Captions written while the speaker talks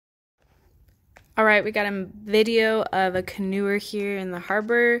All right, we got a video of a canoeer here in the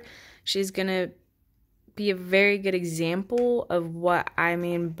harbor. She's gonna be a very good example of what I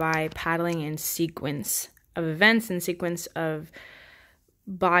mean by paddling in sequence of events and sequence of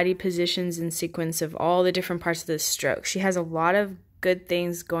body positions and sequence of all the different parts of the stroke. She has a lot of good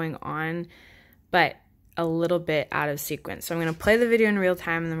things going on, but a little bit out of sequence. So I'm gonna play the video in real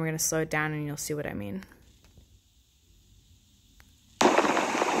time and then we're gonna slow it down and you'll see what I mean.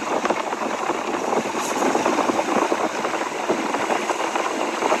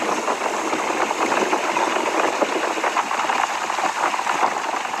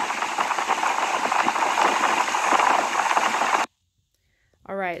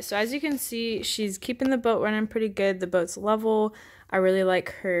 All right, so as you can see, she's keeping the boat running pretty good. The boat's level. I really like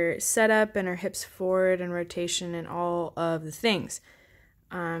her setup and her hips forward and rotation and all of the things.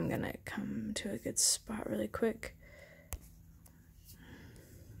 I'm gonna come to a good spot really quick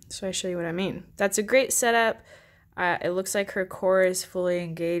so I show you what I mean. That's a great setup. It looks like her core is fully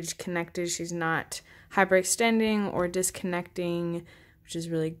engaged, connected. She's not hyperextending or disconnecting, which is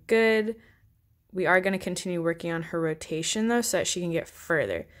really good. We are going to continue working on her rotation, though, so that she can get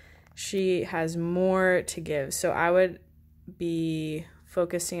further. She has more to give. So I would be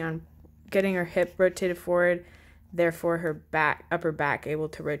focusing on getting her hip rotated forward, therefore her upper back able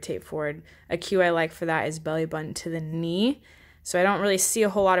to rotate forward. A cue I like for that is belly button to the knee. So I don't really see a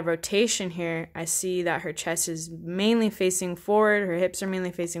whole lot of rotation here. I see that her chest is mainly facing forward, her hips are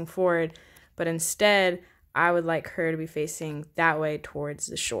mainly facing forward, but instead I would like her to be facing that way towards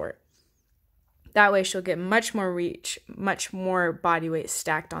the shore. That way she'll get much more reach, much more body weight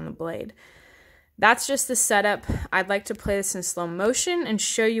stacked on the blade. That's just the setup. I'd like to play this in slow motion and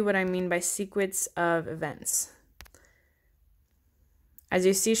show you what I mean by sequence of events. As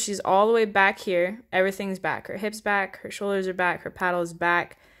you see, she's all the way back here. Everything's back. Her hips back, her shoulders are back, her paddle is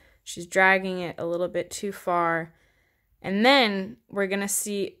back. She's dragging it a little bit too far. And then we're going to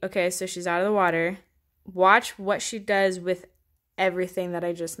see, okay, so she's out of the water. Watch what she does with everything that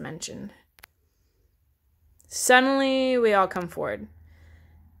I just mentioned. Suddenly, we all come forward.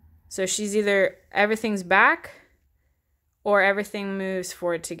 So she's either everything's back or everything moves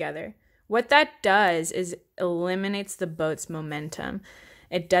forward together. What that does is eliminates the boat's momentum.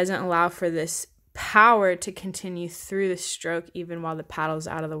 It doesn't allow for this power to continue through the stroke even while the paddle's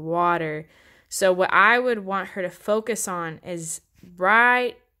out of the water. So what I would want her to focus on is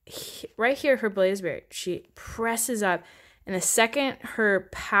right here, her blade is buried. She presses up. And the second her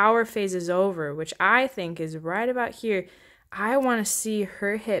power phase is over, which I think is right about here, I want to see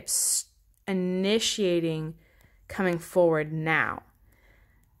her hips initiating coming forward now.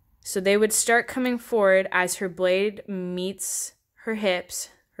 So they would start coming forward as her blade meets her hips,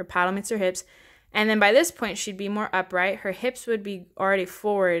 her paddle meets her hips. And then by this point, she'd be more upright. Her hips would be already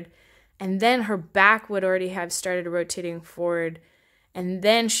forward. And then her back would already have started rotating forward. And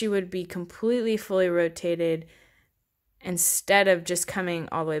then she would be completely fully rotated instead of just coming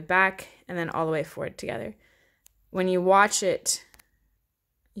all the way back and then all the way forward together. When you watch it,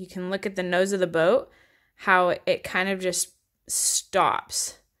 you can look at the nose of the boat, how it kind of just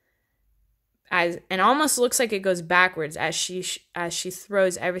stops and almost looks like it goes backwards as she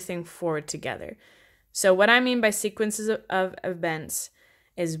throws everything forward together. So what I mean by sequences of events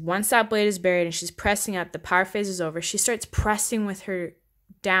is once that blade is buried and she's pressing up, the power phase is over, she starts pressing with her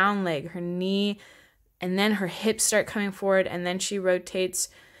down leg, her knee, and then her hips start coming forward, and then she rotates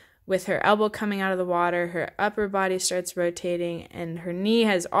with her elbow coming out of the water, her upper body starts rotating, and her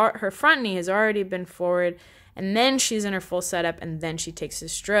front knee has already been forward, and then she's in her full setup, and then she takes a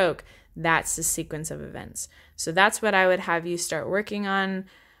stroke. That's the sequence of events. So that's what I would have you start working on,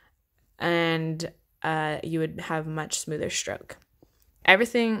 and you would have much smoother stroke.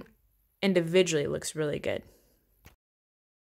 Everything individually looks really good.